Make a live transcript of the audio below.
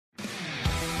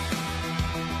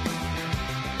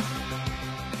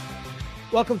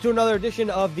Welcome to another edition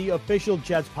of the Official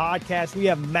Jets podcast. We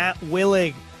have Matt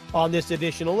Willig on this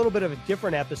edition, a little bit of a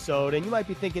different episode, and you might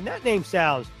be thinking that name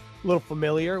sounds a little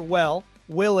familiar. Well,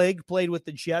 Willig played with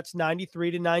the Jets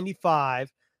 93 to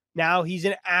 95. Now he's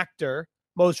an actor.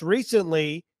 Most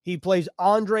recently, he plays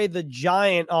Andre the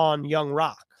Giant on Young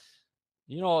Rock.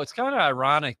 You know, it's kind of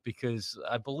ironic because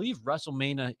I believe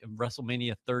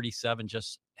WrestleMania 37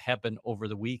 just happened over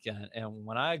the weekend. And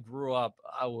when I grew up,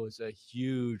 I was a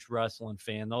huge wrestling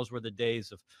fan. Those were the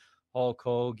days of Hulk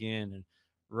Hogan and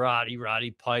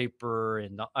Roddy Piper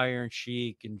and the Iron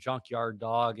Sheik and Junkyard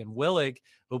Dog. And Willig,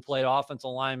 who played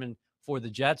offensive lineman for the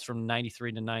Jets from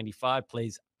 93 to 95,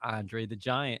 plays Andre the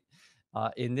Giant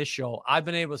in this show. I've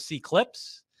been able to see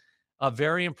clips.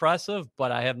 Very impressive,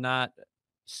 but I have not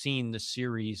seen the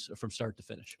series from start to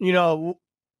finish. You know,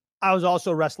 I was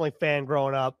also a wrestling fan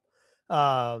growing up.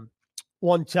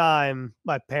 One time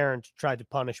my parents tried to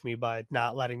punish me by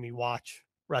not letting me watch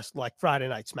like Friday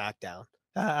Night SmackDown.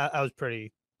 I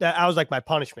was like my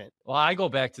punishment. Well, I go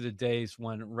back to the days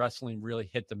when wrestling really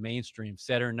hit the mainstream.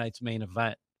 Saturday Night's Main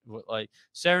Event, like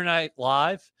Saturday Night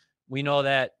Live, we know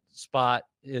that spot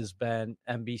has been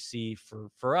NBC for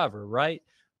forever, right?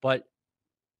 But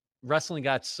wrestling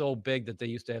got so big that they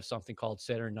used to have something called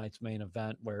Saturday Night's Main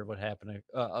Event, where it would happen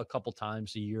a couple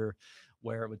times a year,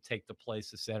 where it would take the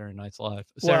place of Saturday Night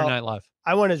Live.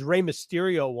 I went as Rey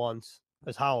Mysterio once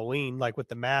as Halloween, like with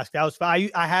the mask. That was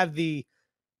fun. I have the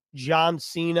John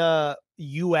Cena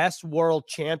U.S. World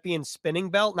Champion spinning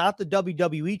belt, not the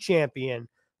WWE Champion,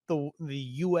 the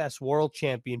U.S. World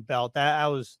Champion belt. That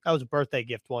was a birthday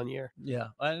gift one year. Yeah,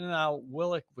 and now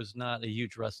Willig was not a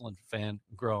huge wrestling fan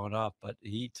growing up, but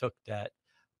he took that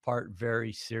part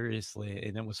very seriously,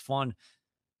 and it was fun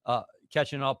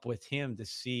catching up with him to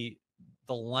see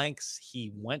the lengths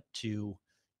he went to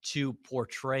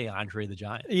portray Andre the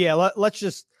Giant. Yeah,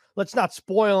 let's not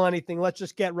spoil anything. Let's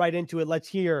just get right into it. Let's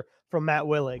hear from Matt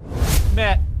Willig.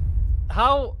 Matt,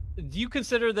 how do you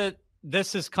consider that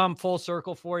this has come full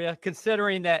circle for you,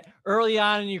 considering that early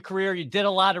on in your career, you did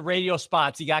a lot of radio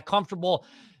spots. You got comfortable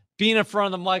being in front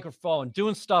of the microphone,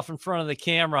 doing stuff in front of the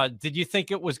camera. Did you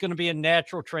think it was going to be a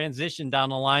natural transition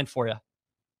down the line for you?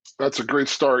 That's a great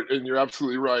start, and you're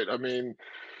absolutely right. I mean,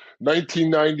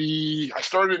 1990, I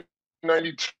started in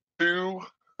 92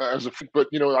 but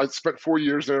I spent 4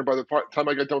 years there. By the time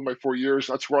I got done with my 4 years,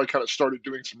 that's where I kind of started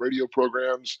doing some radio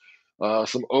programs,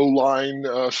 some O-line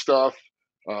stuff.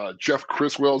 Jeff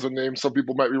Criswell's a name some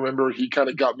people might remember. He kind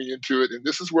of got me into it, and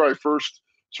this is where I first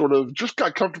sort of just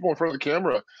got comfortable in front of the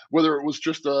camera. Whether it was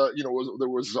just there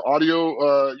was audio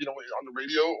on the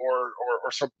radio or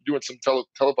doing some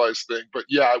televised thing. But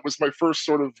yeah, it was my first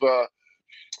sort of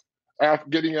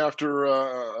getting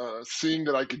after seeing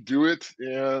that I could do it,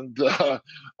 and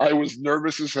I was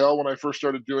nervous as hell when I first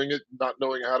started doing it, not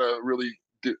knowing how to really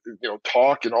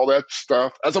talk and all that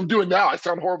stuff. As I'm doing now, I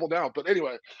sound horrible now, but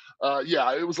anyway,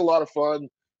 yeah, it was a lot of fun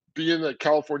being a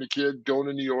California kid, going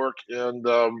to New York, and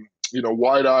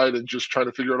wide-eyed and just trying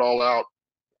to figure it all out.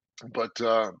 But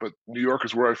New York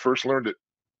is where I first learned it.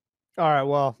 All right,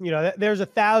 well, there's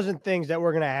 1,000 things that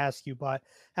we're going to ask you, but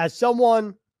as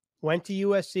someone went to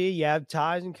USC, you have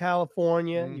ties in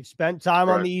California, you've spent time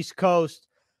on the East Coast.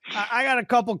 I got a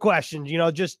couple questions,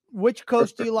 just which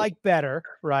coast do you like better,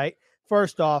 right?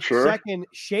 First off. Sure. Second,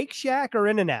 Shake Shack or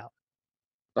In-N-Out?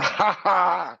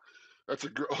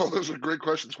 Those are great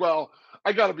questions. Well,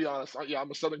 I got to be honest.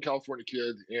 I'm a Southern California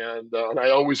kid, and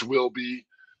I always will be,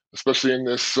 especially in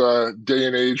this day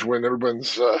and age when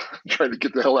everyone's trying to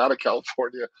get the hell out of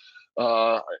California.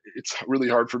 It's really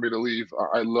hard for me to leave.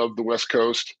 I love the West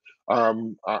Coast.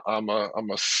 I'm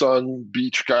a sun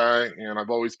beach guy, and I've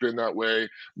always been that way.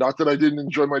 Not that I didn't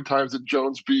enjoy my times at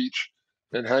Jones Beach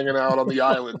and hanging out on the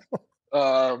island.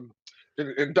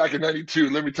 And back in 92,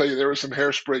 let me tell you, there was some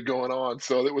hairspray going on.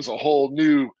 So it was a whole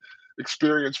new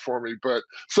experience for me. But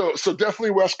so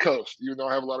definitely West Coast, even though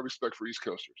I have a lot of respect for East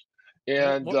Coasters.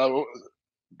 And go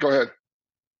ahead.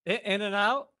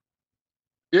 In-N-Out?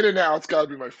 In-N-Out's got to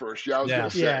be my first. Yeah, I was going to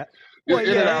say. Yeah. Well,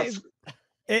 In-N-Out's...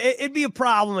 It'd be a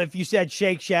problem if you said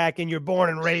Shake Shack and you're born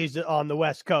and raised on the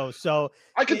West Coast. So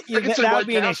I could say that would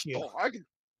be an issue.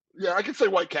 I could say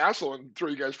White Castle and throw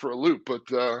you guys for a loop, but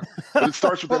it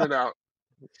starts with In-N-Out.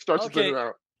 With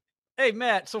In-N-Out. Hey,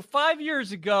 Matt, so 5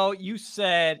 years ago, you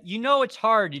said, it's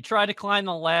hard. You try to climb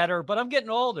the ladder, but I'm getting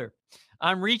older.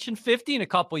 I'm reaching 50 in a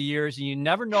couple of years, and you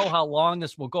never know how long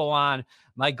this will go on.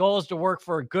 My goal is to work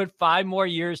for a good 5 more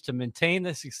years to maintain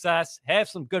the success, have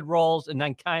some good roles, and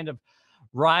then kind of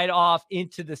ride off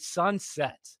into the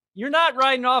sunset. You're not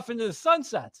riding off into the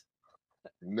sunset.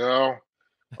 No,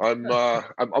 I'm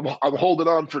holding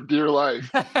on for dear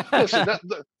life. Listen,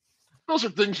 those are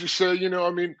things you say.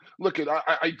 I mean, look,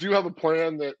 I do have a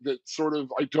plan that sort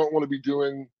of I don't want to be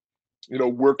doing,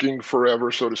 working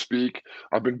forever, so to speak.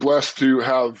 I've been blessed to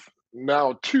have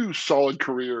now two solid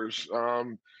careers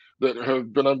that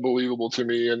have been unbelievable to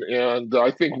me, and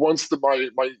I think once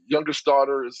my youngest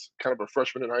daughter is kind of a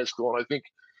freshman in high school, and I think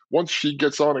once she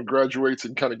gets on and graduates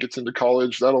and kind of gets into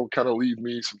college, that'll kind of leave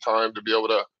me some time to be able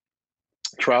to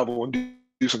travel and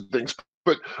do some things.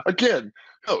 But again,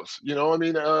 who knows? I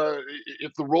mean,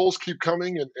 if the roles keep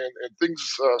coming and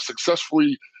things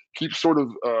successfully keep sort of,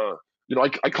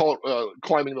 I call it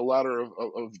climbing the ladder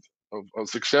of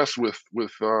success with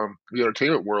the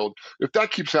entertainment world. If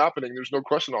that keeps happening, there's no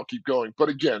question I'll keep going. But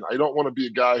again, I don't want to be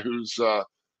a guy who's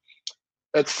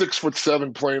at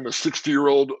 6'7" playing the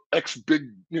 60-year-old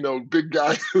big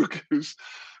guy who's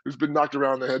been knocked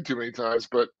around the head too many times.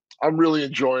 But I'm really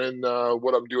enjoying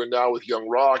what I'm doing now with Young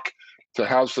Rock. To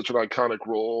have such an iconic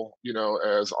role,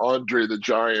 as Andre the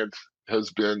Giant has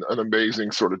been an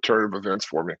amazing sort of turn of events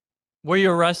for me. Were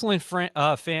you a wrestling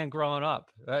fan growing up?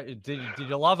 Did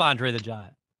you love Andre the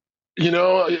Giant?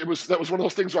 That was one of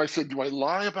those things where I said, do I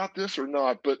lie about this or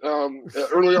not? But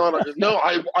early on, no,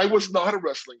 I was not a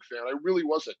wrestling fan. I really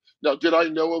wasn't. Now, did I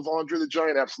know of Andre the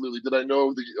Giant? Absolutely. Did I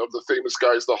know of the famous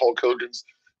guys, the Hulk Hogans,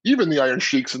 even the Iron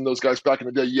Sheiks and those guys back in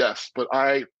the day? Yes, but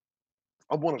I'm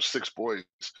one of six boys.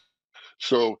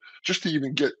 So just to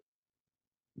even get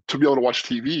to be able to watch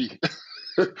TV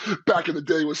back in the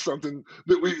day was something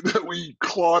that we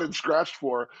clawed and scratched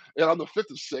for. And I'm the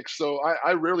fifth of six, so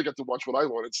I rarely got to watch what I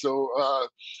wanted. So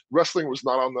wrestling was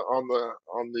not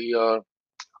on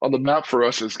the map for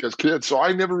us as kids. So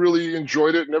I never really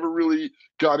enjoyed it, never really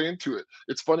got into it.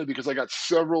 It's funny because I got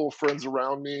several friends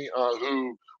around me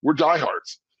who were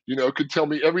diehards, could tell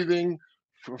me everything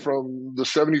from the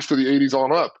 70s to the 80s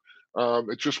on up.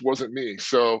 It just wasn't me.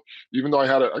 So even though I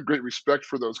had a great respect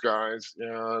for those guys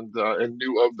and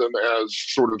knew of them as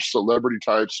sort of celebrity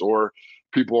types or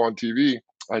people on TV,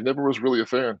 I never was really a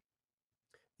fan.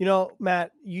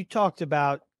 Matt, you talked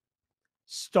about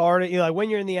starting, like when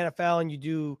you're in the NFL and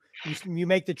you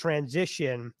make the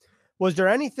transition. Was there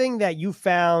anything that you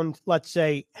found, let's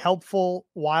say, helpful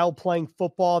while playing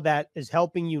football that is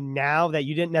helping you now that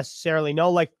you didn't necessarily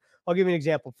know? Like, I'll give you an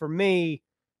example. For me,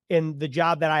 in the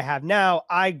job that I have now,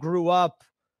 I grew up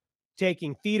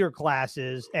taking theater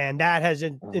classes, and that has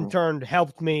in turn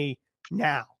helped me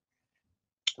now.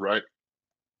 Right.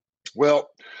 Well,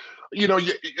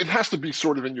 it has to be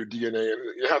sort of in your DNA, and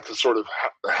you have to sort of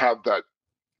have that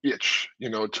itch,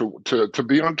 to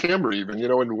be on camera even,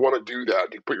 and want to do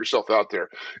that, and put yourself out there.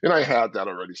 And I had that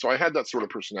already. So I had that sort of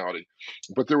personality,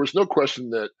 but there was no question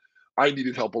that I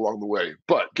needed help along the way.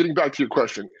 But getting back to your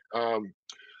question,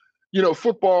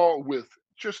 football with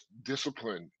just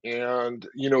discipline and,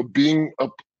 being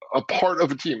a part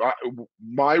of a team.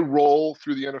 My role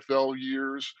through the NFL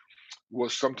years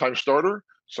was sometimes starter,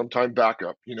 sometime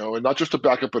backup, and not just a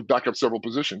backup, but backup several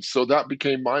positions. So that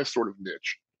became my sort of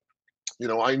niche.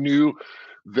 I knew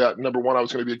that number one, I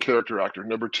was going to be a character actor.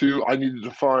 Number two, I needed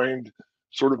to find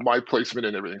sort of my placement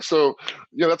in everything. So,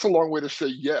 that's a long way to say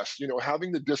yes.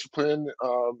 Having the discipline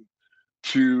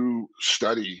to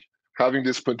study, having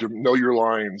discipline to know your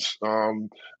lines,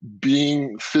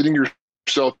 fitting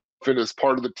yourself in as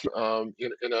part of the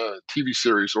in a TV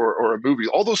series or a movie.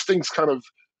 All those things kind of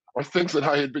are things that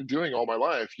I had been doing all my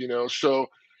life, So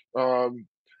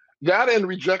that and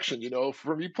rejection,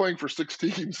 for me playing for 6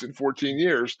 teams in 14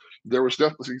 years, there was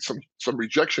definitely some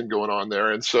rejection going on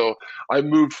there. And so I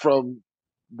moved from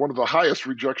one of the highest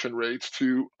rejection rates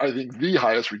to, I think, the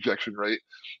highest rejection rate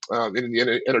in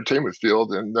the entertainment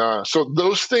field. And so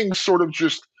those things sort of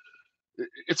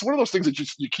it's one of those things that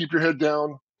you keep your head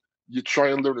down, you try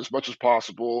and learn as much as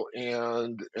possible,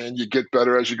 and you get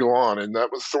better as you go on. And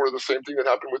that was sort of the same thing that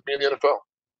happened with me in the NFL.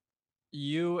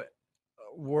 You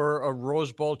were a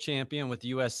Rose Bowl champion with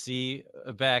USC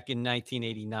back in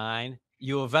 1989.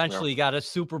 You eventually got a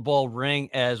Super Bowl ring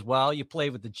as well. You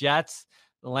played with the Jets,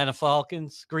 Atlanta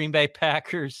Falcons, Green Bay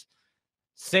Packers,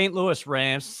 St. Louis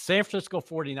Rams, San Francisco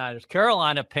 49ers,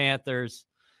 Carolina Panthers,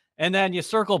 and then you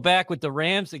circle back with the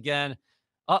Rams again.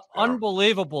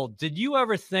 Unbelievable. Did you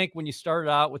ever think when you started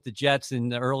out with the Jets in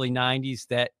the early 90s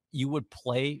that you would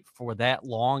play for that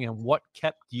long, and what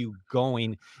kept you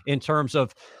going in terms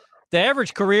of the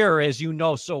average career, as you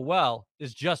know so well,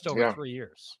 is just over 3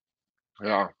 years?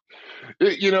 Yeah.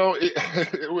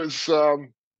 It was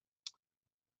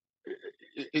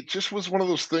it just was one of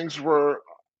those things where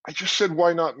I just said,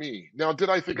 why not me? Now, did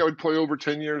I think I would play over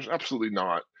 10 years? Absolutely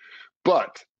not.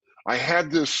 But I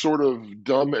had this sort of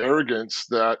dumb arrogance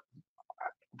that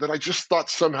that I just thought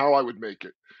somehow I would make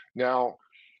it. Now,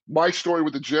 my story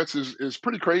with the Jets is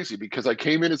pretty crazy because I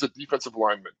came in as a defensive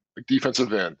lineman, a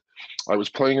defensive end. I was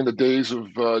playing in the days of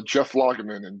Jeff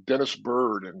Lageman and Dennis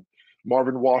Byrd and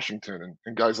Marvin Washington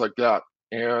and guys like that.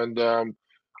 And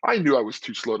I knew I was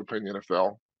too slow to play in the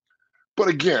NFL. But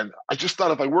again, I just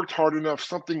thought if I worked hard enough,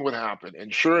 something would happen.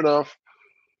 And sure enough,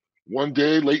 one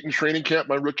day late in training camp,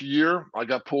 my rookie year, I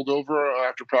got pulled over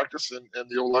after practice, and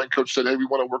the O-line coach said, "Hey, we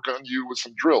want to work on you with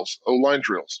some drills, O-line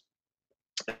drills."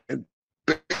 And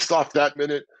based off that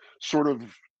minute sort of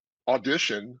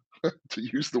audition, to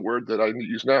use the word that I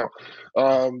use now,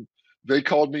 they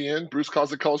called me in. Bruce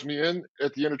Kozlik calls me in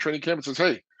at the end of training camp and says,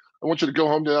 "Hey, I want you to go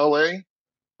home to LA,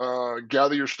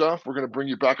 gather your stuff. We're going to bring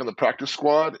you back on the practice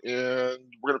squad, and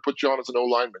we're going to put you on as an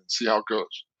O-lineman and see how it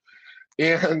goes."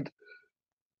 And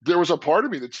there was a part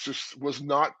of me that just was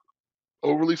not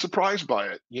overly surprised by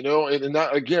it, and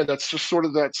that, again, that's just sort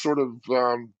of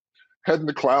head in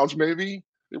the clouds, maybe.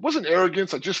 It wasn't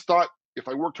arrogance. I just thought if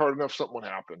I worked hard enough, something would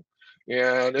happen.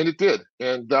 And it did.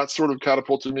 And that sort of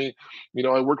catapulted me.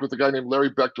 I worked with a guy named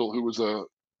Larry Bechtel, who was a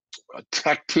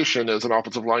tactician as an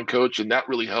offensive line coach, and that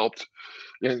really helped.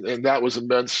 And that was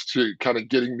immense to kind of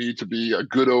getting me to be a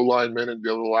good O-lineman and be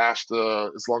able to last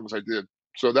as long as I did.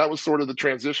 So that was sort of the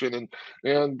transition.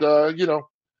 And I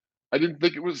didn't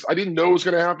know it was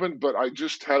going to happen, but I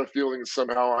just had a feeling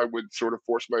somehow I would sort of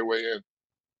force my way in.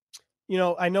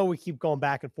 I know we keep going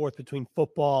back and forth between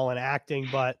football and acting,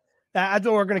 but that's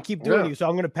what we're going to keep doing. Yeah. So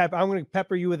I'm going to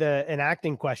pepper you with an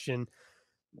acting question.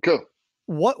 Go.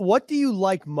 What do you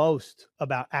like most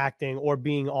about acting or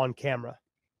being on camera?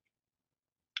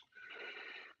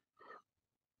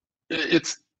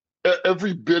 It's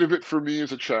every bit of it for me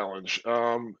is a challenge.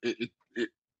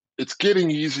 It's getting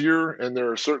easier, and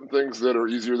there are certain things that are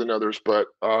easier than others, but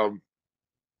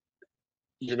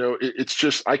it's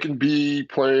just, I can be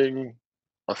playing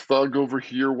a thug over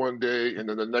here one day, and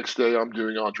then the next day I'm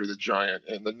doing Andre the Giant,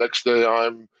 and the next day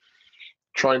I'm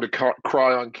trying to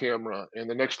cry on camera, and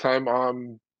the next time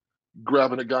I'm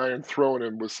grabbing a guy and throwing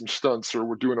him with some stunts, or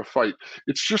we're doing a fight.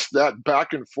 It's just that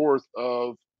back and forth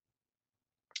of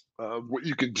what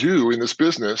you can do in this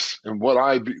business, and what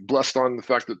I be blessed on the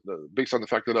fact that, based on the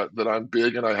fact that I'm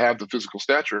big and I have the physical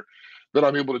stature, that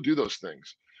I'm able to do those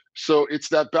things. So it's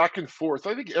that back and forth.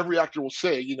 I think every actor will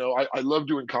say, I love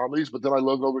doing comedies, but then I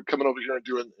love coming over here and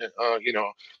doing,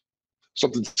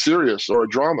 something serious or a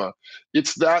drama.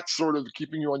 It's that sort of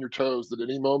keeping you on your toes, that at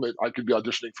any moment I could be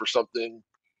auditioning for something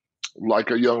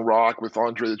like a Young Rock with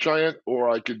Andre the Giant, or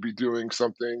I could be doing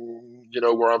something,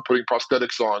 where I'm putting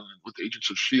prosthetics on with Agents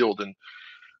of S.H.I.E.L.D.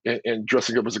 and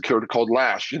dressing up as a character called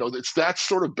Lash. It's that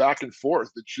sort of back and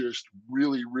forth that just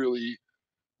really, really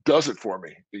does it for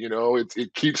me.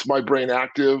 It keeps my brain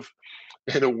active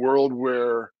in a world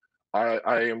where I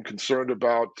am concerned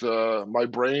about my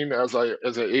brain as I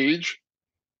age.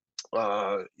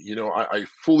 I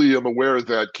fully am aware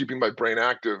that keeping my brain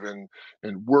active and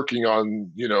working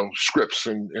on scripts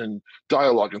and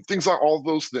dialogue and things like all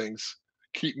those things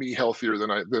keep me healthier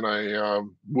than I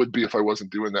would be if I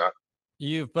wasn't doing that.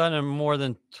 You've been in more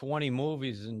than 20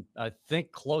 movies and I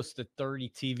think close to 30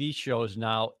 TV shows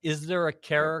now. Is there a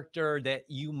character that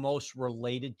you most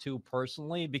related to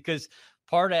personally? Because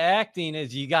part of acting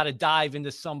is you got to dive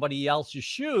into somebody else's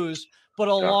shoes, but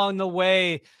along the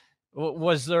way,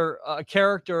 was there a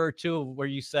character or two where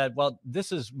you said, well,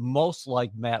 this is most like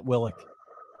Matt Willig?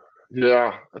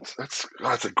 Yeah, that's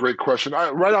a great question.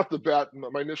 Right off the bat,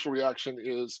 my initial reaction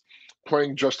is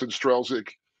playing Justin Strelzik,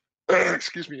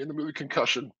 excuse me, in the movie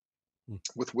Concussion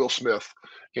with Will Smith.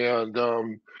 And,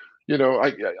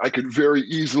 I could very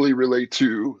easily relate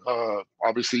to,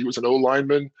 obviously he was an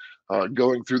O-lineman,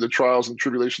 going through the trials and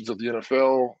tribulations of the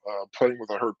NFL, playing with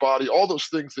a hurt body, all those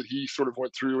things that he sort of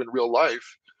went through in real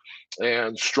life,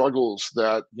 and struggles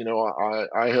that,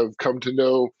 I have come to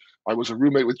know. I was a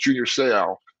roommate with Junior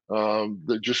Seau,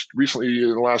 that just recently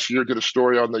in the last year did a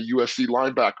story on the USC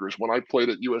linebackers. When I played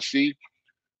at USC,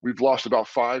 we've lost about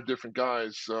 5 different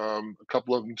guys, a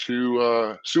couple of them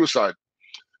to suicide,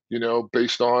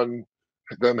 based on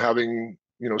them having,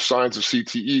 signs of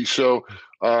CTE. So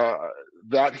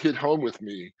that hit home with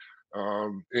me.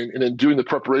 And in doing the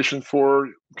preparation for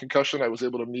Concussion, I was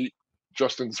able to meet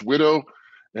Justin's widow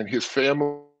and his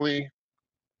family.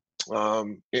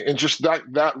 And just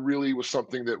that really was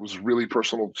something that was really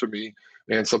personal to me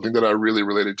and something that I really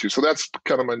related to. So that's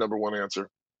kind of my number one answer.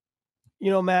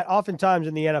 Matt, oftentimes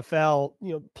in the NFL,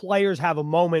 players have a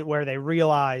moment where they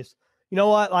realize, you know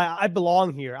what, I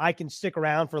belong here. I can stick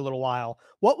around for a little while.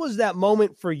 What was that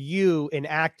moment for you in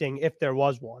acting, if there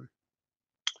was one?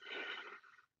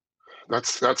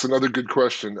 That's another good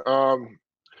question.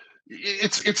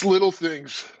 It's little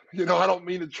things. You know, I don't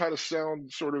mean to try to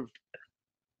sound sort of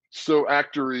so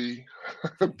actory,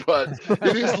 but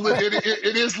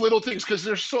it is little things because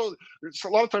it's a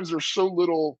lot of times there's so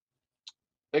little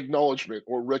acknowledgement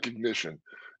or recognition.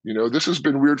 You know, this has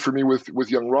been weird for me with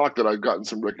Young Rock that I've gotten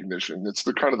some recognition. It's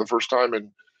the kind of the first time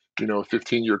in, you know, a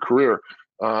 15-year career.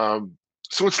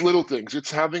 So it's little things.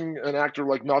 It's having an actor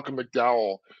like Malcolm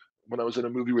McDowell when I was in a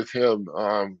movie with him,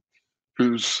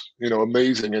 who's, you know,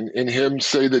 amazing, and him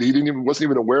say that he wasn't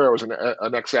even aware I was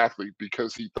an ex-athlete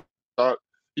because he thought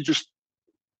he just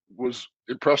was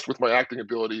impressed with my acting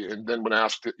ability, and then when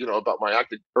asked, you know, about my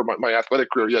acting or my athletic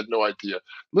career, he had no idea.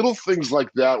 Little things like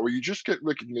that where you just get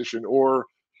recognition, or,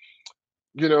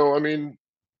 you know, I mean,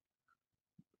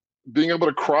 being able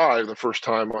to cry the first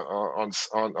time on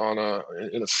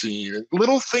in a scene, and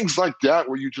little things like that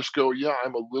where you just go, yeah,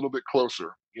 I'm a little bit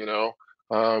closer, you know.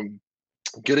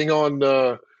 Getting on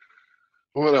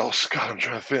what else? God, I'm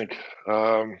trying to think.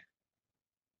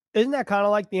 Isn't that kind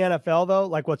of like the NFL though?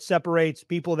 Like what separates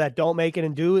people that don't make it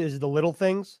and do is the little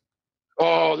things.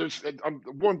 Oh, I'm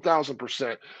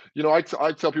 1000%. You know, I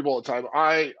tell people all the time,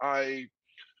 I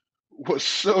was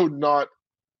so not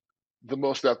the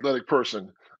most athletic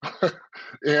person,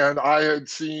 and I had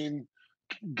seen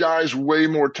guys way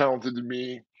more talented than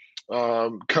me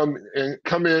come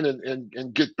in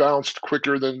and get bounced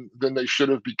quicker than they should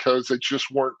have because they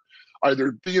just weren't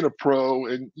either being a pro,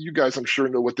 and you guys I'm sure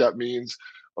know what that means,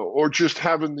 or just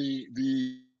having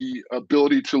the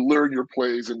ability to learn your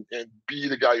plays and be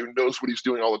the guy who knows what he's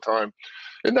doing all the time.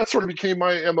 And that sort of became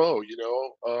my MO, you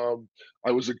know. I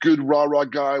was a good rah-rah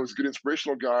guy, I was a good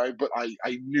inspirational guy, but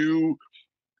I knew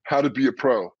how to be a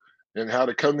pro and how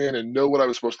to come in and know what I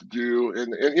was supposed to do.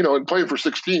 And you know, and playing for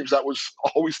 6 teams, that was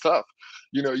always tough.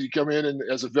 You know, you come in and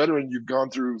as a veteran, you've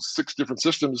gone through 6 different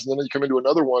systems, and then you come into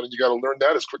another one and you got to learn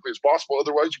that as quickly as possible.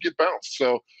 Otherwise you get bounced.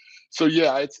 So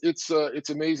yeah, it's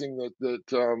amazing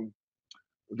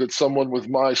that someone with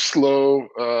my slow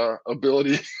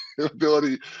ability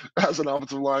as an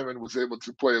offensive lineman was able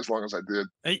to play as long as I did.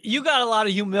 You got a lot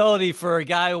of humility for a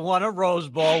guy who won a Rose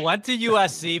Bowl, went to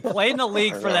USC, played in the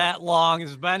league for that long,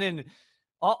 has been in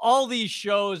all these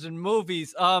shows and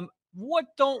movies. What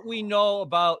don't we know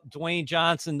about Dwayne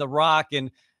Johnson, The Rock, and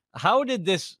how did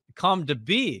this come to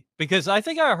be? Because I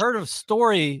think I heard a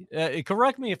story,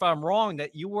 correct me if I'm wrong,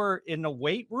 that you were in the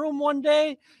weight room one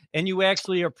day and you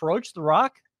actually approached The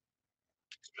Rock.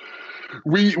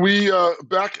 We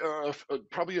back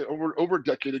probably over a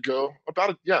decade ago,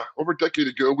 over a decade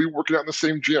ago, we were working out in the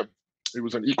same gym. It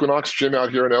was an Equinox gym out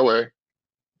here in LA,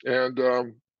 and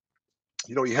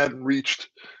you know, he hadn't reached.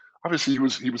 Obviously, he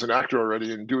was an actor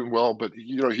already and doing well, but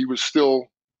you know, he was still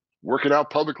working out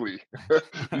publicly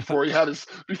before he had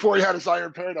his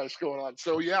Iron Paradise going on.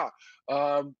 So yeah,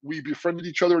 we befriended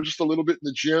each other just a little bit in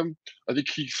the gym. I think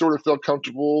he sort of felt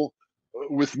comfortable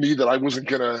with me that I wasn't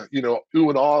gonna, you know, ooh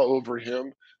and ah over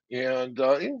him. And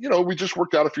you know, we just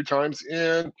worked out a few times,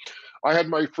 and I had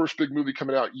my first big movie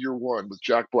coming out year 1 with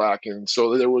Jack Black, and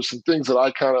so there was some things that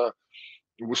I kind of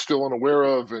was still unaware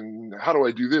of, and how do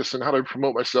I do this, and how do I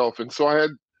promote myself? And so I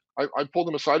pulled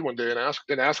him aside one day and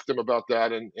asked him about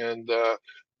that, and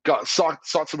sought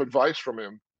some advice from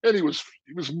him, and he was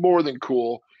more than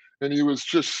cool. And he was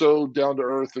just so down to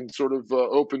earth and sort of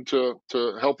open to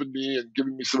helping me and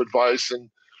giving me some advice,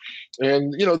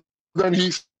 and you know, then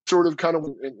he sort of kind of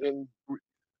and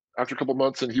after a couple of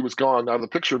months, and he was gone out of the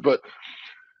picture. But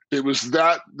it was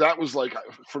that was like,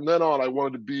 from then on I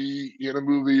wanted to be in a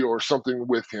movie or something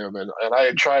with him, and I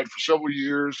had tried for several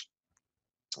years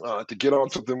to get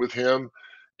on something with him.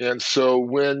 And so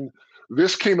when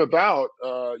this came about,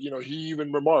 you know, he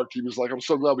even remarked, he was like, "I'm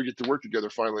so glad we get to work together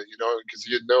finally," you know, because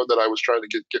he had known that I was trying to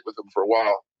get with him for a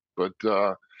while. But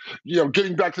you know,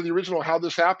 getting back to the original, how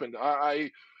this happened,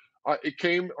 it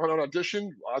came on an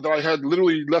audition that I had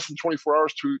literally less than 24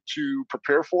 hours to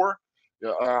prepare for.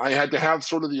 I had to have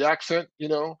sort of the accent, you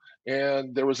know,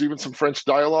 and there was even some French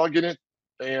dialogue in it.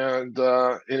 And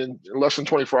in less than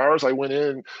 24 hours, I went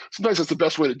in. Sometimes that's the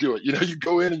best way to do it. You know, you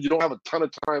go in and you don't have a ton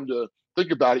of time to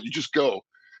think about it. You just go.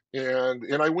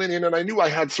 And I went in and I knew I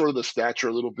had sort of the stature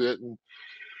a little bit.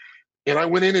 And I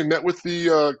went in and met with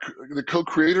the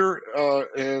co-creator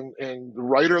and the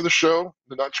writer of the show,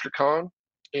 Nautchka Khan.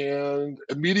 And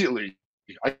immediately,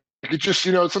 I could just,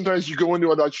 you know, sometimes you go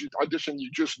into an audition,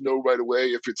 you just know right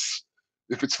away if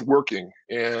it's working.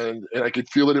 And I could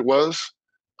feel that it was.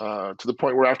 To the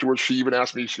point where afterwards she even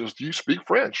asked me, she goes, "Do you speak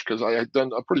French?" Because I had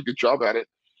done a pretty good job at it.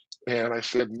 And I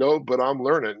said, "No, but I'm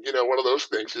learning." You know, one of those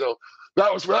things, you know.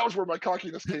 that was where my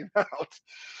cockiness came out.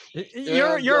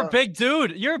 You're a big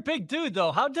dude. You're a big dude,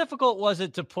 though. How difficult was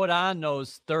it to put on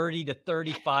those 30 to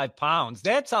 35 pounds?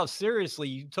 That's how seriously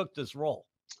you took this role.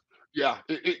 Yeah,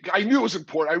 I knew it was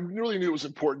important. I really knew it was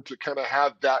important to kind of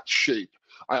have that shape.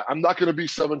 I'm not going to be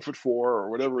 7'4" or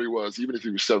whatever he was, even if he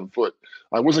was 7 foot.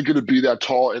 I wasn't going to be that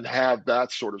tall and have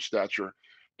that sort of stature.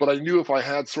 But I knew if I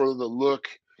had sort of the look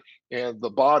and the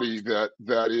body that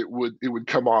it would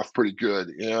come off pretty good.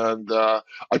 And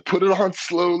I put it on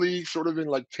slowly, sort of in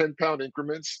like 10-pound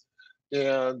increments.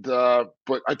 And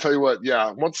but I tell you what,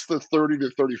 yeah, once the 30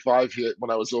 to 35 hit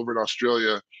when I was over in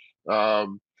Australia,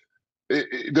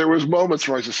 there was moments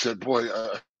where I just said, boy,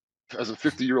 as a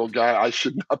 50-year-old guy, I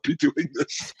should not be doing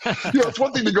this. It's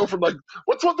one thing to go from like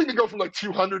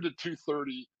 200 to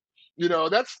 230.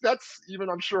 That's even,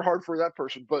 I'm sure, hard for that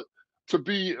person. But to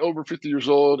be over 50 years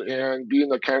old and be in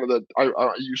the kind of that,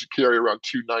 I usually carry around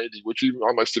 290, which even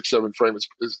on my 6'7" frame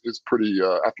is pretty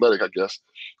athletic, I guess.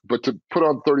 But to put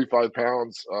on 35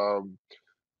 pounds,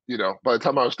 by the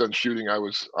time I was done shooting,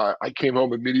 I came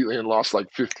home immediately and lost like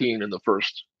 15 in the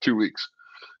first 2 weeks.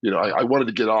 I wanted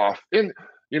to get off, and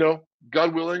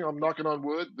God willing, I'm knocking on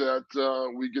wood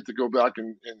that we get to go back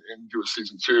and do a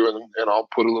season 2, and I'll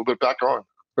put a little bit back on.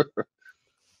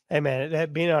 Hey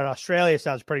man, being in Australia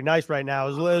sounds pretty nice right now.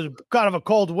 It was kind of a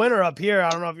cold winter up here. I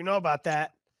don't know if you know about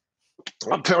that.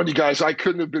 I'm telling you guys, I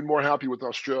couldn't have been more happy with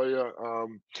Australia.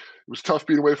 It was tough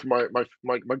being away from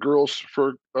my girls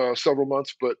for several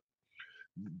months, but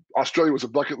Australia was a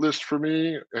bucket list for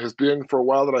me. It has been for a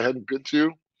while that I hadn't been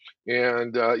to,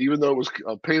 and even though it was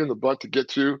a pain in the butt to get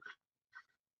to,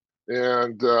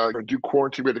 and do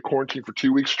quarantine, we had to quarantine for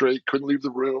 2 weeks straight. Couldn't leave the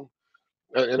room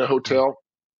in a hotel.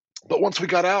 But once we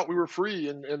got out, we were free,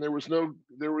 and they were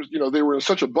in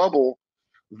such a bubble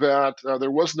that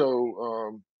there was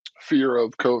no fear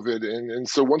of COVID, and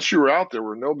so once you were out, there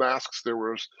were no masks, there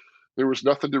was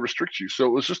nothing to restrict you, so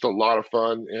it was just a lot of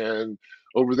fun. And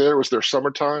over there was their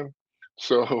summertime,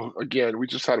 so again, we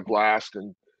just had a blast,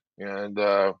 and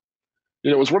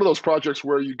it was one of those projects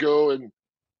where you go, and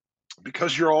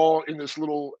because you're all in this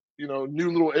little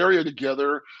new little area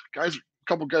together, a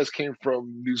couple guys came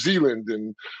from New Zealand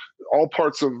and all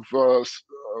parts of the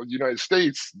United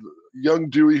States. Young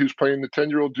Dewey, who's playing the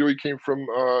 10-year-old Dewey, came from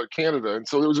Canada, and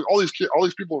so there was all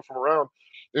these people from around,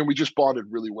 and we just bonded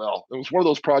really well. It was one of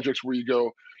those projects where you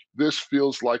go, this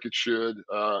feels like it should,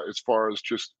 as far as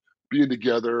just being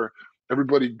together,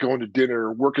 everybody going to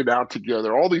dinner, working out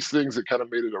together, all these things that kind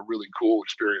of made it a really cool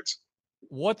experience.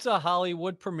 What's a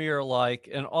Hollywood premiere like?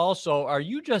 And also, are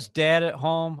you just dad at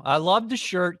home? I love the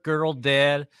shirt, girl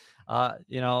dad. I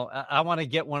want to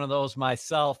get one of those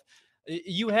myself.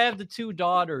 You have the 2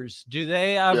 daughters. Do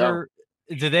they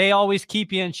always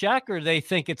keep you in check, or they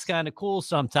think it's kind of cool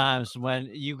sometimes when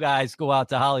you guys go out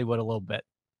to Hollywood a little bit?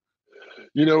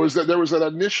 Is that there was that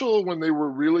initial when they were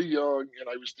really young, and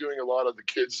I was doing a lot of the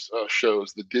kids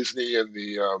shows, the Disney and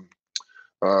the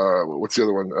what's the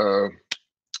other one?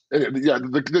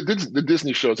 The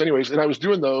Disney shows. Anyways, and I was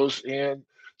doing those, and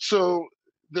so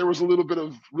there was a little bit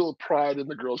of real pride in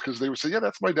the girls because they would say, "Yeah,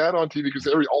 that's my dad on TV," because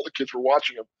all the kids were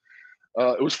watching him.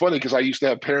 It was funny because I used to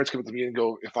have parents come up to me and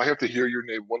go, "If I have to hear your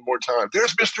name one more time,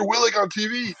 there's Mr. Willig on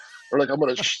TV," or like I'm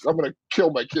gonna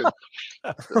kill my kid.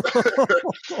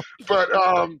 But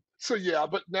so yeah,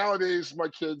 but nowadays my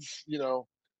kids,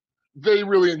 they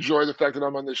really enjoy the fact that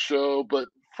I'm on this show, but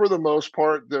for the most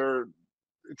part, they're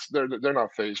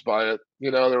not fazed by it.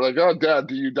 They're like, "Oh, Dad,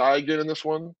 do you die again in this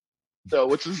one?" No,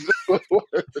 which is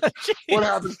what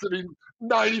happens to me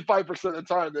 95% of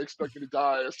the time. They expect me to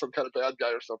die as some kind of bad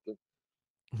guy or something.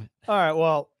 All right,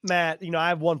 well, Matt, I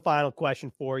have one final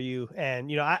question for you, and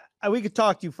we could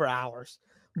talk to you for hours.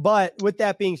 But with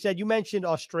that being said, you mentioned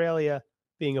Australia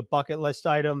being a bucket list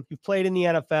item. You played in the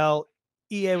NFL.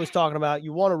 EA was talking about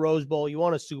you won a Rose Bowl, you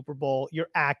won a Super Bowl. You're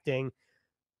acting.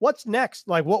 What's next?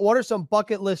 Like, what are some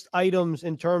bucket list items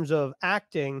in terms of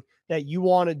acting that you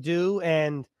want to do?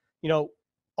 And,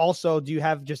 also, do you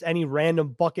have just any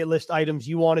random bucket list items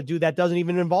you want to do that doesn't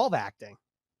even involve acting?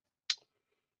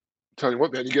 Tell you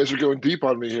what, man, you guys are going deep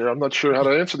on me here. I'm not sure how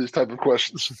to answer these type of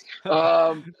questions.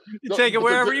 You take it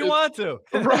wherever you want to.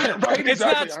 Right. It's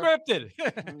exactly. not scripted.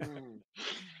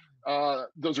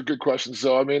 Those are good questions.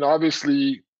 So, I mean,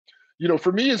 obviously,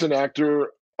 for me as an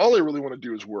actor, all I really want to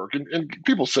do is work. And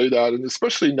people say that, and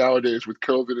especially nowadays with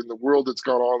COVID and the world that's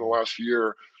gone on in the last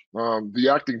year, the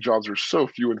acting jobs are so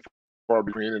few and far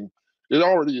between, and it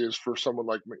already is for someone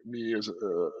like me as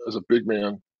a big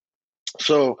man.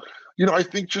 So, I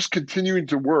think just continuing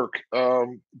to work,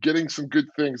 getting some good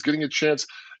things, getting a chance.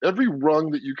 Every rung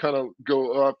that you kind of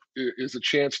go up is a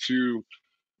chance to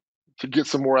to get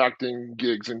some more acting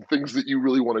gigs and things that you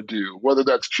really want to do. Whether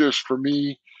that's just for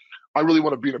me, I really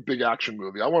want to be in a big action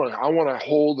movie. I want to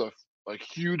hold a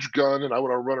huge gun and I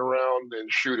want to run around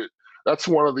and shoot it. That's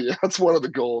one of the that's one of the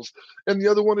goals. And the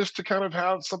other one is to kind of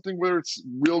have something where it's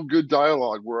real good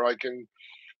dialogue, where I can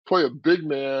play a big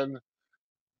man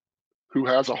who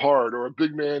has a heart, or a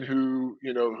big man who,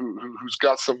 who's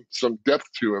got some depth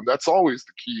to him. That's always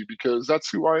the key, because that's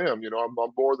who I am. I'm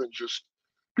more than just,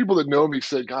 people that know me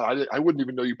say, God, I wouldn't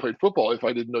even know you played football if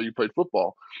I didn't know you played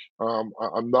football.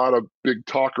 I'm not a big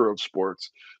talker of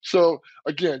sports. So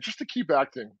again, just to keep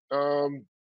acting.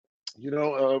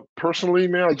 Personally,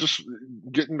 man, I just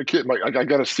getting the kid. I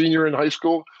got a senior in high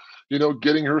school.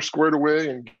 Getting her squared away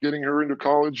and getting her into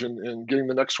college, and getting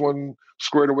the next one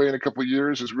squared away in a couple of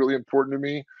years is really important to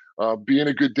me. Being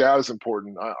a good dad is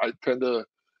important. I tend to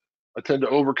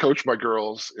overcoach my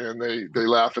girls, and they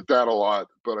laugh at that a lot.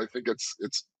 But I think it's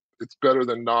better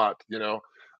than not.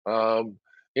 And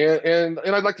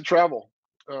I'd like to travel.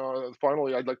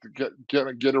 Finally, I'd like to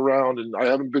get around, and I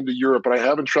haven't been to Europe, but I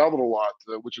haven't traveled a lot,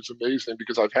 which is amazing,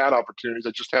 because I've had opportunities.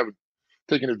 I just haven't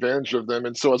taken advantage of them.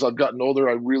 And so as I've gotten older,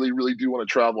 I really, really do want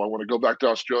to travel. I want to go back to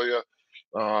Australia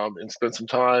and spend some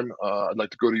time. I'd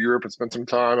like to go to Europe and spend some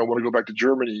time. I want to go back to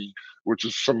Germany, which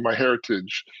is some of my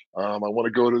heritage. I want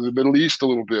to go to the Middle East a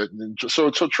little bit, and so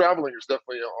traveling is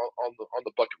definitely on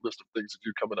the bucket list of things to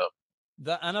do coming up.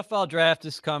 The NFL draft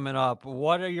is coming up.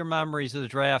 What are your memories of the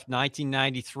draft,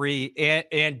 1993?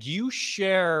 And do you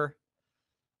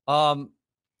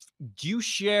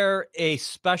share a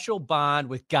special bond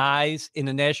with guys in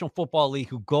the National Football League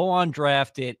who go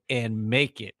undrafted and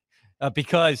make it?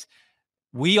 Because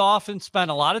we often spend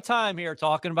a lot of time here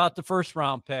talking about the first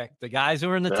round pick, the guys who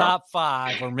are in the top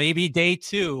 5, or maybe day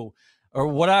 2 or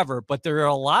whatever. But there are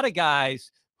a lot of guys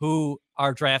who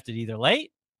are drafted either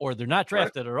late or they're not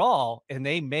drafted at all, and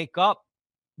they make up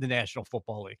the National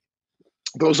Football League.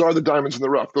 Those are the diamonds in the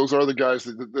rough. Those are the guys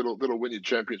that'll win you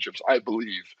championships, I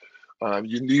believe.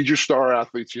 You need your star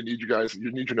athletes. You need your guys.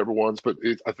 You need your number ones. But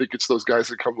I think it's those guys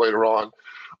that come later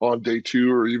on day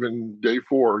 2 or even day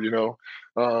 4.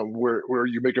 Where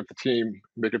you make up the team,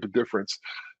 make up the difference.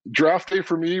 Draft day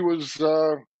for me was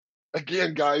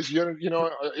again, guys.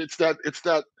 It's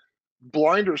that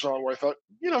blinders on where I thought,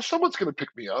 someone's going to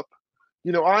pick me up.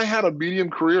 I had a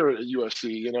medium career at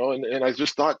USC, and I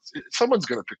just thought someone's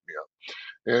going to pick me up,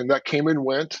 and that came and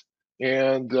went.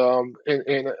 And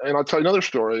I'll tell you another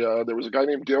story. There was a guy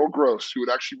named Dale Gross who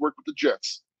had actually worked with the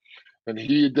Jets, and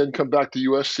he had then come back to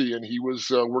USC, and he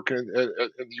was working in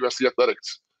the USC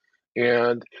athletics,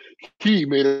 and he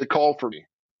made a call for me.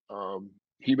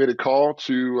 He made a call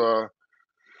to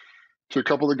a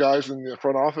couple of the guys in the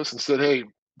front office and said, "Hey,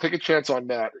 take a chance on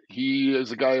Matt. He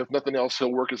is a guy, if nothing else,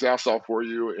 he'll work his ass off for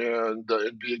you and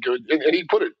be a good." And he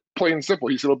put it plain and simple.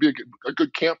 He said, "He'll be a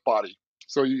good camp body.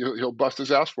 So he'll bust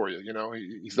his ass for you."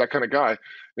 He's that kind of guy.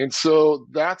 And so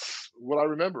that's what I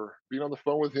remember, being on the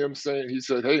phone with him saying, he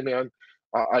said, "Hey, man,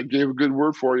 I gave a good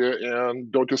word for you,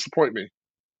 and don't disappoint me."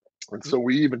 And so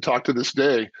we even talk to this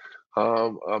day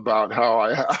about how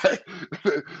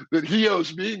that he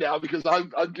owes me now, because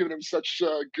I've given him such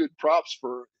good props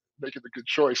for making the good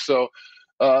choice. So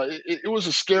it was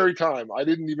a scary time. I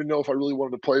didn't even know if I really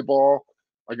wanted to play ball.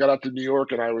 I got out to New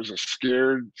York, and I was a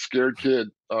scared kid.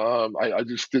 I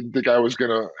just didn't think I was going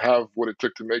to have what it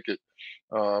took to make it.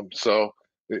 So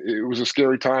it was a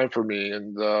scary time for me.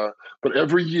 And but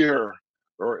every year,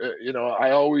 I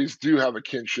always do have a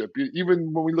kinship.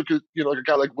 Even when we look at like a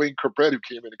guy like Wayne Corbett, who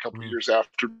came in a couple of years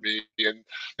after me, and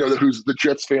who's the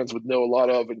Jets fans would know a lot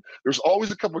of. And there's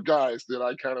always a couple of guys that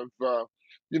I kind of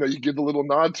you give a little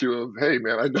nod to of, "Hey,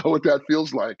 man, I know what that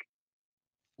feels like."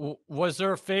 Was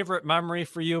there a favorite memory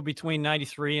for you between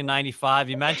 93 and 95?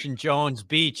 You mentioned Jones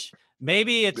Beach.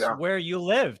 Maybe it's where you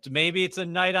lived. Maybe it's a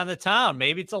night on the town.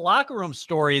 Maybe it's a locker room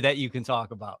story that you can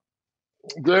talk about.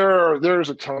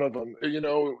 There's a ton of them.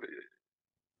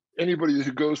 Anybody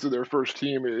who goes to their first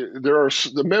team,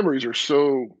 the memories are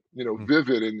so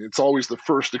vivid, and it's always the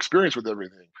first experience with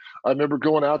everything. I remember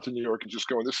going out to New York and just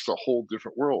going, "This is a whole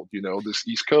different world." This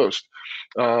East Coast.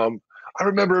 I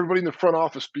remember everybody in the front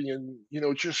office being,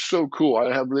 just so cool.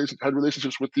 I had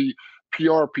relationships with the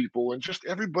PR people, and just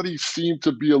everybody seemed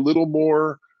to be a little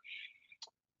more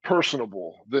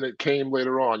personable than it came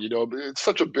later on. It's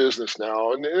such a business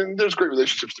now, and there's great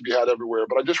relationships to be had everywhere.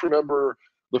 But I just remember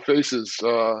the faces.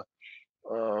 I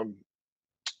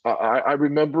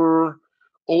remember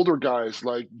older guys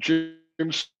like Jim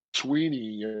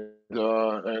Sweeney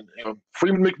and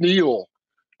Freeman McNeil.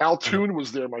 Al Toon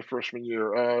was there my freshman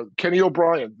year. Kenny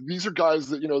O'Brien. These are guys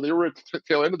that they were at the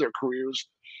tail end of their careers,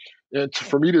 And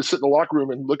for me to sit in the locker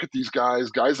room and look at these guys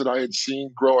that I had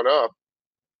seen growing up,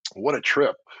 what a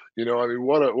trip. I mean,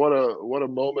 what a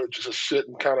moment just to sit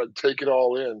and kind of take it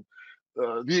all in.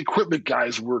 The equipment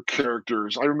guys were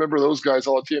characters. I remember those guys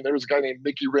all the time. There was a guy named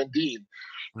Mickey Rendine,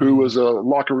 who was a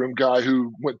locker room guy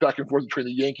who went back and forth between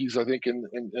the Yankees, I think, and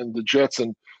the Jets.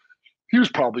 And he was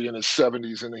probably in his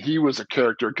 70s, and he was a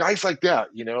character. Guys like that,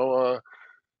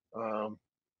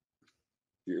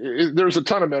 there's a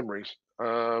ton of memories.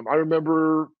 I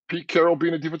remember Pete Carroll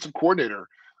being a defensive coordinator,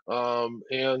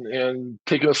 and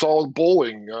taking us all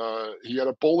bowling. He had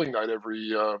a bowling night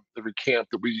every camp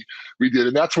that we did,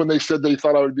 and that's when they said they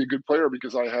thought I would be a good player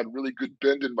because I had really good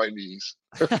bend in my knees.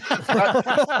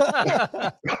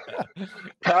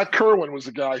 Pat Kerwin was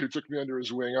the guy who took me under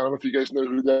his wing. I don't know if you guys know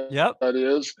who that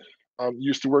is.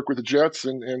 Used to work with the Jets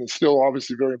and is still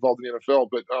obviously very involved in the NFL,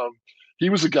 but he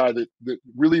was a guy that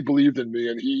really believed in me,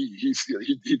 and he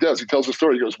does. He tells the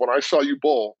story. He goes, "When I saw you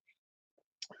bowl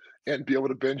and be able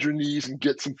to bend your knees and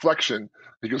get some flexion,"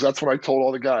 because that's when I told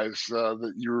all the guys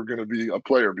that you were going to be a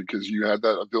player because you had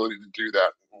that ability to do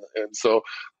that. And so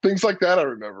things like that I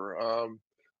remember.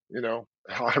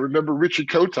 I remember Richie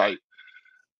Kotite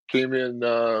came in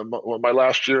my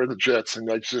last year in the Jets, and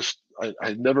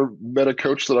I never met a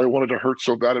coach that I wanted to hurt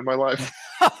so bad in my life.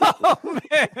 Oh,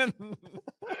 man.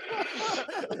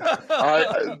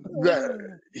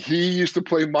 He used to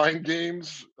play mind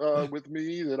games with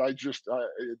me that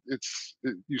it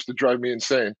used to drive me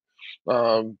insane.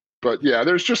 But yeah,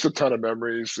 there's just a ton of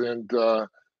memories, and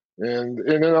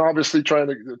then obviously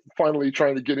finally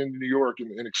trying to get into New York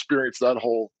and experience that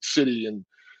whole city. And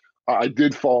I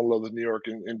did fall in love with New York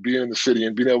and being in the city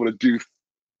and being able to do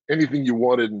anything you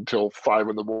wanted until 5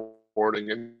 a.m.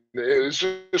 And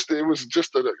it was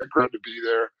just a great to be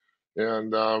there.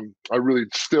 And I really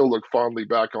still look fondly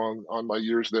back on my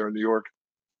years there in New York.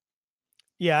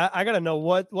 Yeah, I gotta know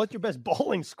what's your best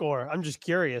bowling score. I'm just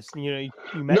curious. You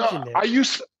mentioned it. I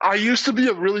used to be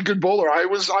a really good bowler. I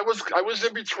was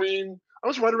in between. I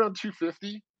was right around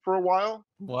 250 for a while.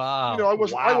 Wow.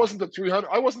 I wasn't the 300.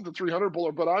 I wasn't the 300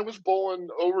 bowler, but I was bowling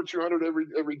over 200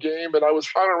 every game, and I was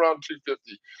right around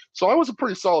 250. So I was a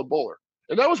pretty solid bowler,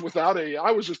 and that was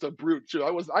I was just a brute too.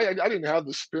 I didn't have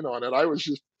the spin on it.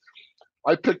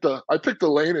 I picked the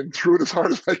lane and threw it as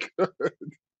hard as I could.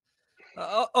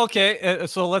 Okay,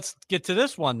 so let's get to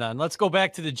this one then. Let's go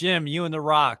back to the gym. You and The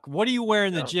Rock. What do you wear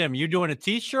in the gym? You doing a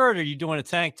t-shirt or you doing a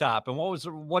tank top? And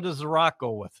what does The Rock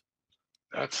go with?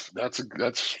 That's a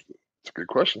good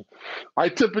question. I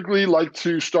typically like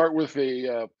to start with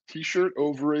a t-shirt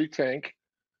over a tank.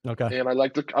 Okay. And I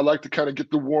like to kind of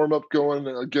get the warm up going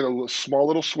and get a small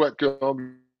little sweat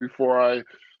going before I,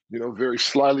 very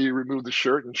slyly remove the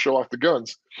shirt and show off the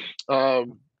guns.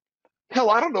 Hell,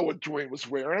 I don't know what Dwayne was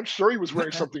wearing. I'm sure he was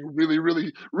wearing something really,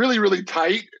 really, really, really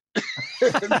tight,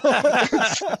 and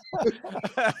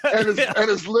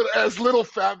as little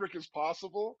fabric as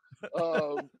possible.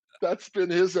 That's been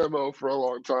his MO for a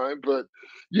long time. But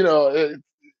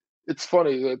it's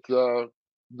funny that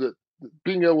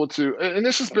being able to, and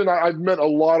this has been, I've met a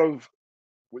lot of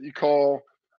what you call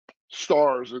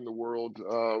stars in the world,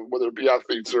 whether it be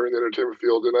athletes or in the entertainment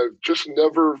field, and I've just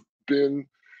never been.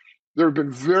 There have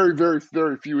been very, very,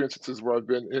 very few instances where I've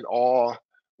been in awe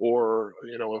or,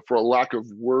 for a lack of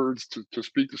words to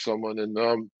speak to someone. And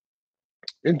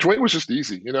Dwayne was just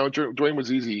easy. Dwayne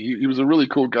was easy. He was a really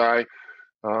cool guy.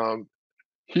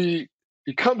 He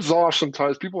comes off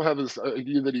sometimes. People have this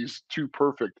idea that he's too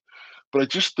perfect, but I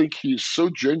just think he's so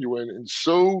genuine and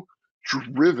so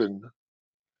driven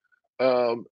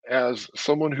as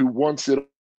someone who wants it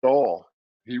all.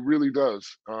 He really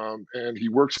does. And he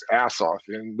works his ass off.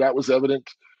 And that was evident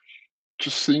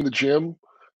just seeing the gym,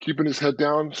 keeping his head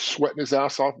down, sweating his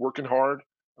ass off, working hard.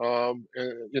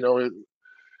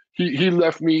 He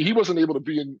left me. He wasn't able to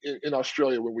be in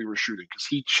Australia when we were shooting because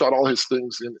he shot all his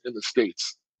things in the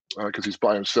States because he's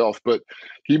by himself. But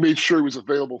he made sure he was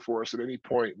available for us at any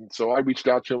point. And so I reached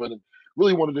out to him and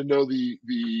really wanted to know the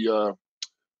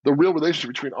real relationship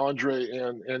between Andre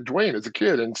and Dwayne as a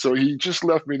kid. And so he just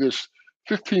left me this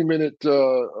 15-minute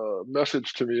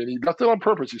message to me, and he got that on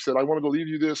purpose. He said, "I wanted to leave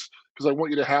you this because I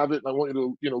want you to have it, and I want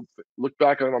you to, look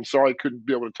back on it. I'm sorry I couldn't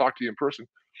be able to talk to you in person."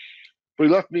 But he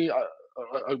left me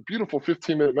a beautiful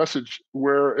 15-minute message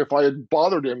where if I had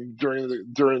bothered him during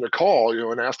the call,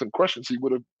 and asked him questions, he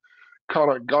would have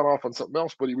kind of gone off on something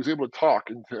else. But he was able to talk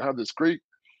and to have this great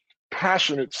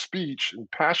passionate speech and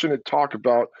passionate talk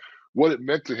about what it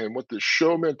meant to him, what the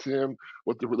show meant to him,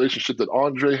 what the relationship that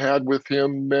Andre had with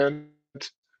him meant.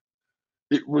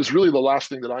 It was really the last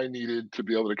thing that I needed to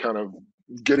be able to kind of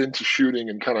get into shooting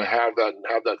and kind of have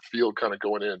that feel kind of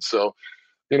going in. So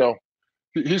you know,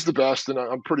 he's the best, and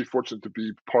I'm pretty fortunate to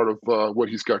be part of what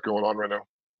he's got going on right now.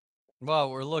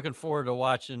 Well, we're looking forward to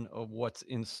watching what's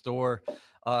in store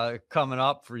coming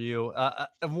up for you.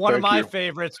 One of Thank my you.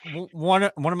 favorites, one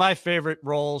of my favorite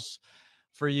roles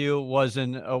for you was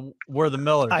in We're the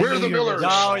Millers. We're the Millers.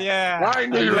 Oh yeah, I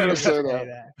knew you were going to say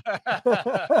that.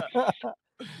 that.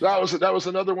 That was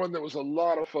another one that was a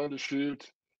lot of fun to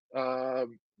shoot.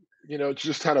 You know,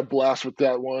 just had a blast with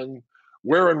that one.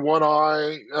 Wearing one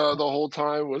eye the whole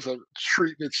time was a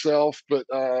treat in itself. But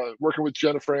working with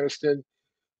Jennifer Aniston,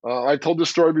 I told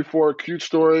this story before. A cute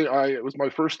story. It was my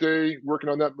first day working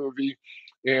on that movie,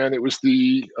 and it was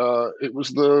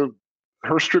her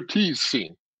striptease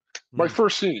scene, my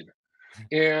first scene.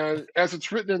 And as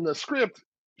it's written in the script,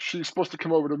 she's supposed to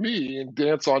come over to me and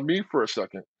dance on me for a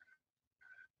second.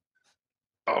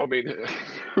 I mean,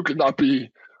 who could not be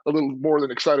a little more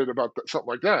than excited about something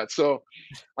like that? So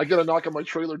I get a knock on my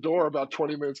trailer door about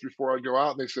 20 minutes before I go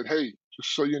out, and they said, "Hey,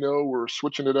 just so you know, we're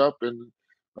switching it up, and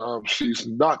she's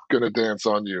not going to dance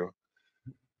on you."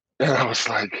 And I was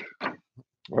like,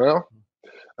 well,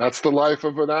 that's the life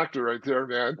of an actor right there,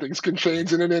 man. Things can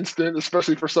change in an instant,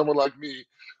 especially for someone like me.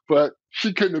 But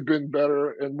she couldn't have been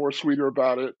better and more sweeter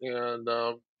about it, and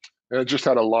it just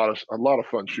had a lot of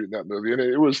fun shooting that movie. And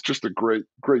it was just a great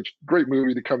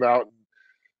movie to come out.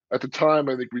 At the time,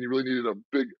 I think we really needed a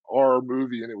big R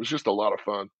movie, and it was just a lot of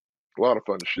fun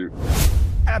to shoot.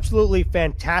 Absolutely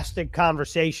fantastic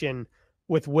conversation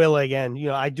with Willig, and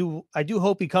I do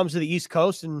hope he comes to the East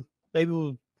Coast and maybe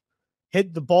we'll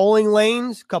hit the bowling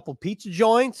lanes, a couple pizza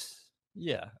joints.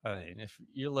 Yeah, I mean, if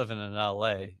you're living in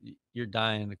LA, you're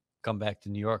dying to come back to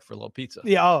New York for a little pizza.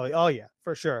 Yeah, oh yeah,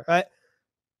 for sure.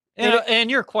 And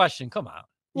your question, come on,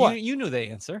 what? You knew the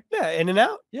answer. Yeah,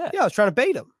 In-N-Out. Yeah, I was trying to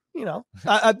bait him.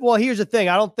 Well, here's the thing.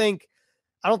 I don't think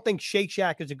Shake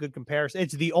Shack is a good comparison.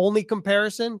 It's the only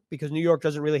comparison because New York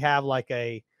doesn't really have like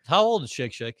a. How old is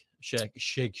Shake Shack? Shake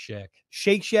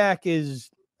Shack is.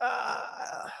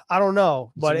 I don't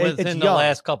know, but it's within young. the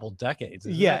last couple decades.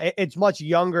 It's much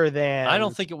younger than. I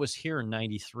don't think it was here in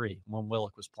 '93 when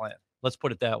Willig was playing. Let's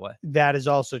put it that way. That is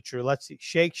also true. Let's see.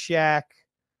 Shake Shack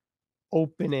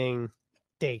opening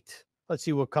date. Let's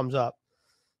see what comes up.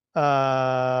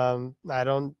 I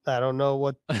don't know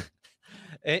what.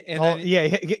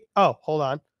 Hold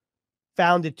on.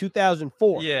 Founded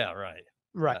 2004. Yeah,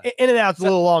 right. In-N-Out's a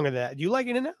little longer than that. Do you like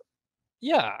In-N-Out?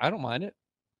 Yeah, I don't mind it.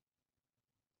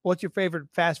 What's your favorite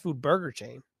fast food burger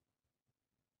chain?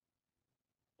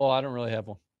 Oh, I don't really have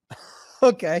one.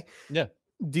 Okay. Yeah.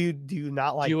 Do you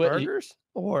not like burgers?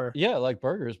 Or yeah, I like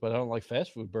burgers, but I don't like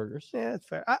fast food burgers. Yeah, that's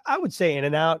fair. I would say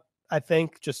In-N-Out. I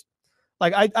think just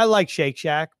like I like Shake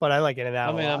Shack, but I like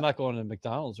In-N-Out. I mean, I'm not going to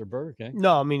McDonald's or Burger King.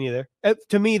 No, me neither.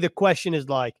 To me, the question is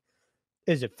like,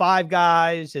 is it Five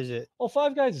Guys? Is it? Well,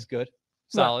 Five Guys is good,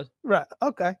 solid. Right.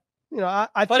 Okay. I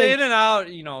but think, In-N-Out,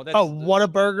 that's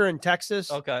Whataburger in Texas.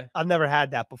 Okay. I've never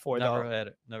had that before. Never had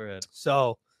it.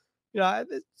 So,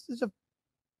 it's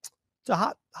a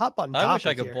hot button. I wish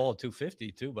I could here. bowl a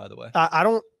 250 too, by the way. I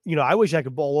don't, I wish I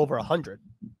could bowl over 100.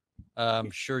 I'm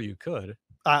sure you could.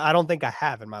 I don't think I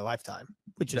have in my lifetime,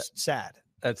 which is sad.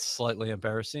 That's slightly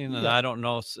embarrassing. And I don't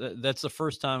know. That's the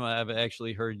first time I've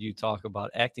actually heard you talk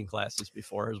about acting classes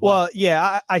before as well. Well,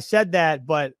 yeah, I said that,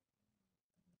 but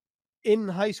in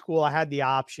high school, I had the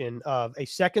option of a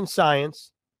second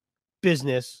science,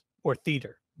 business, or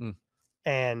theater.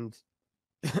 And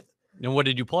what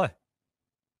did you play?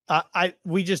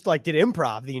 We just did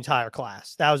improv the entire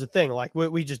class. That was the thing. Like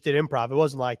we just did improv. It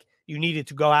wasn't like you needed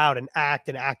to go out and act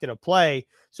in a play.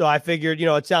 So I figured,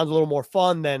 it sounds a little more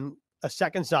fun than a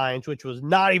second science, which was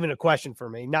not even a question for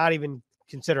me, not even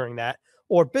considering that,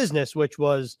 or business, which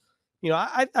was,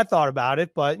 I thought about it,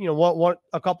 but what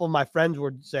a couple of my friends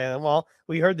were saying, well,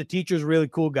 we heard the teacher's a really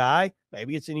cool guy.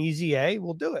 Maybe it's an easy A.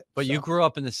 We'll do it. But you grew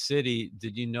up in the city.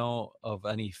 Did you know of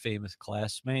any famous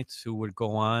classmates who would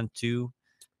go on to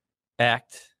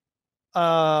act?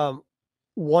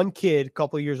 One kid, a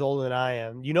couple of years older than I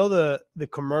am. The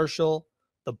commercial,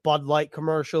 the Bud Light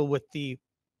commercial with the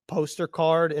poster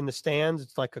card in the stands.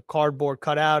 It's like a cardboard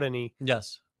cutout, and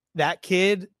that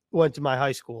kid went to my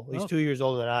high school. He's 2 years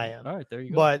older than I am. All right, there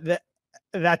you go. But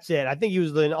that's it. I think he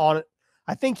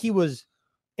was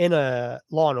in a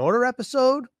Law and Order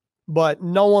episode, but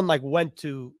no one went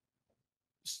to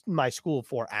my school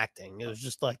for acting. It was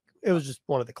just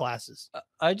one of the classes.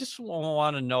 I just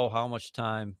want to know how much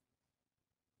time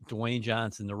Dwayne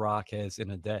Johnson, The Rock, has in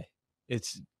a day. It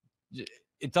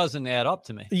doesn't add up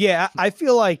to me. Yeah, I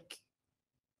feel like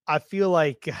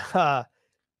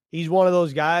he's one of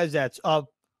those guys that's up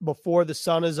before the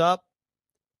sun is up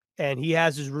and he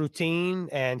has his routine,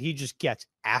 and he just gets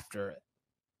after it.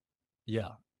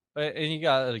 Yeah. And you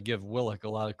got to give Willig a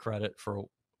lot of credit for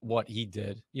what he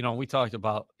did. You know, we talked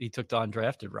about he took the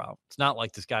undrafted route. It's not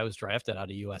like this guy was drafted out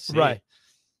of USC. Right.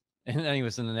 And then he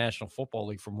was in the National Football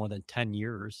League for more than 10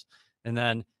 years. And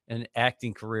then an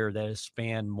acting career that has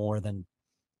spanned more than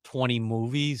 20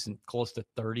 movies and close to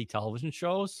 30 television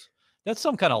shows. That's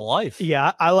some kind of life.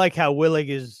 Yeah, I like how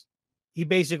Willig he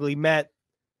basically met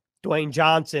Dwayne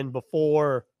Johnson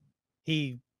before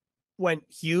he went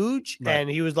huge, Right. and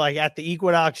he was like at the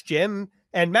Equinox gym.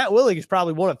 And Matt Willig is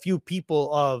probably one of few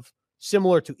people of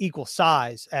similar to equal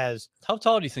size as. How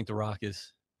tall do you think The Rock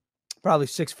is? Probably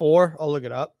 6'4". I'll look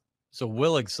it up. So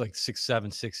Willig's like 6'7",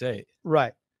 6'8".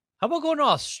 Right. How about going to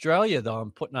Australia, though,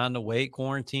 and putting on the weight,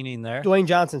 quarantining there? Dwayne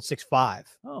Johnson, 6'5".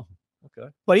 Oh, okay.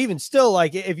 But even still,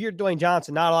 like if you're Dwayne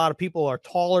Johnson, not a lot of people are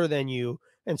taller than you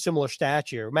and similar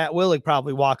stature. Matt Willig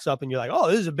probably walks up and you're like, oh,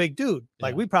 this is a big dude.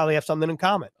 Like we probably have something in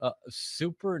common.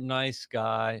 Super nice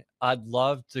guy. I'd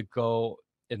love to go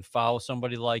and follow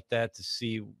somebody like that to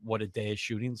see what a day of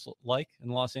shootings like in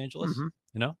Los Angeles. Mm-hmm.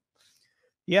 You know?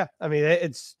 Yeah. I mean,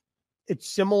 it's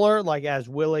similar, like as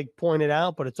Willig pointed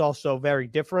out, but it's also very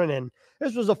different. And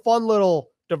this was a fun little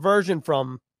diversion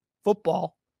from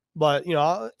football. But, you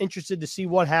know, interested to see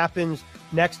what happens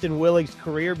next in Willig's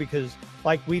career because,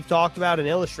 like we've talked about and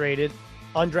illustrated,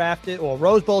 undrafted or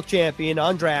Rose Bowl champion,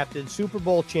 undrafted, Super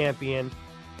Bowl champion.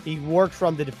 He worked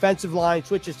from the defensive line,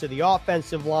 switches to the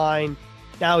offensive line.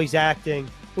 Now he's acting.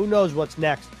 Who knows what's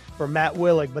next for Matt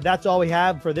Willig? But that's all we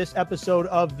have for this episode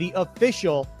of the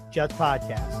official Jets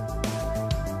podcast.